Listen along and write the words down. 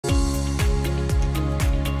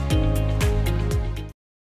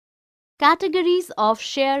Categories of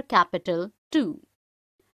share capital 2.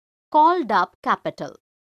 Called up capital.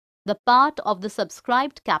 The part of the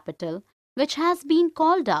subscribed capital which has been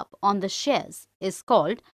called up on the shares is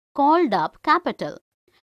called called up capital.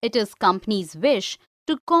 It is company's wish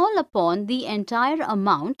to call upon the entire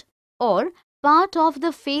amount or part of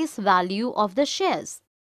the face value of the shares.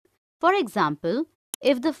 For example,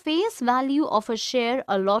 if the face value of a share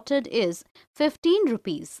allotted is 15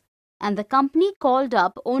 rupees and the company called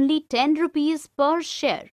up only 10 rupees per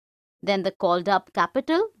share, then the called up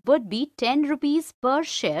capital would be 10 rupees per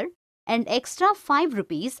share and extra 5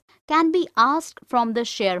 rupees can be asked from the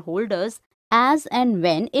shareholders as and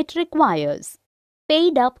when it requires.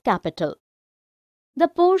 Paid up capital. The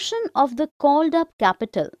portion of the called up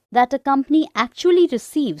capital that a company actually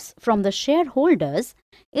receives from the shareholders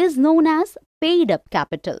is known as paid up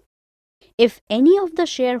capital. If any of the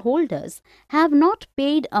shareholders have not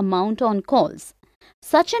paid amount on calls,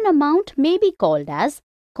 such an amount may be called as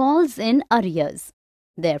calls in arrears.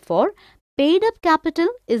 Therefore, paid up capital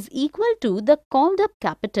is equal to the called up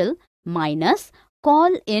capital minus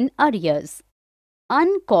call in arrears.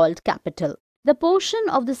 Uncalled capital. The portion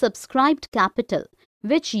of the subscribed capital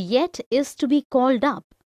which yet is to be called up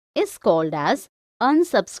is called as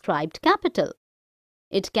unsubscribed capital.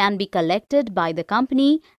 It can be collected by the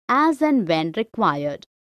company as and when required.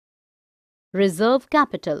 Reserve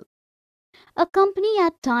capital. A company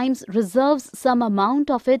at times reserves some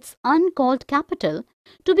amount of its uncalled capital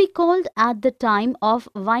to be called at the time of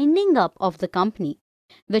winding up of the company,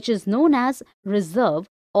 which is known as reserve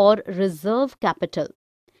or reserve capital.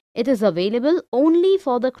 It is available only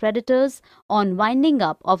for the creditors on winding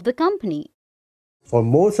up of the company. For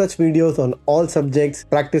more such videos on all subjects,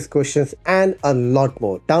 practice questions and a lot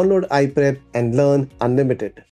more, download iPrep and learn unlimited.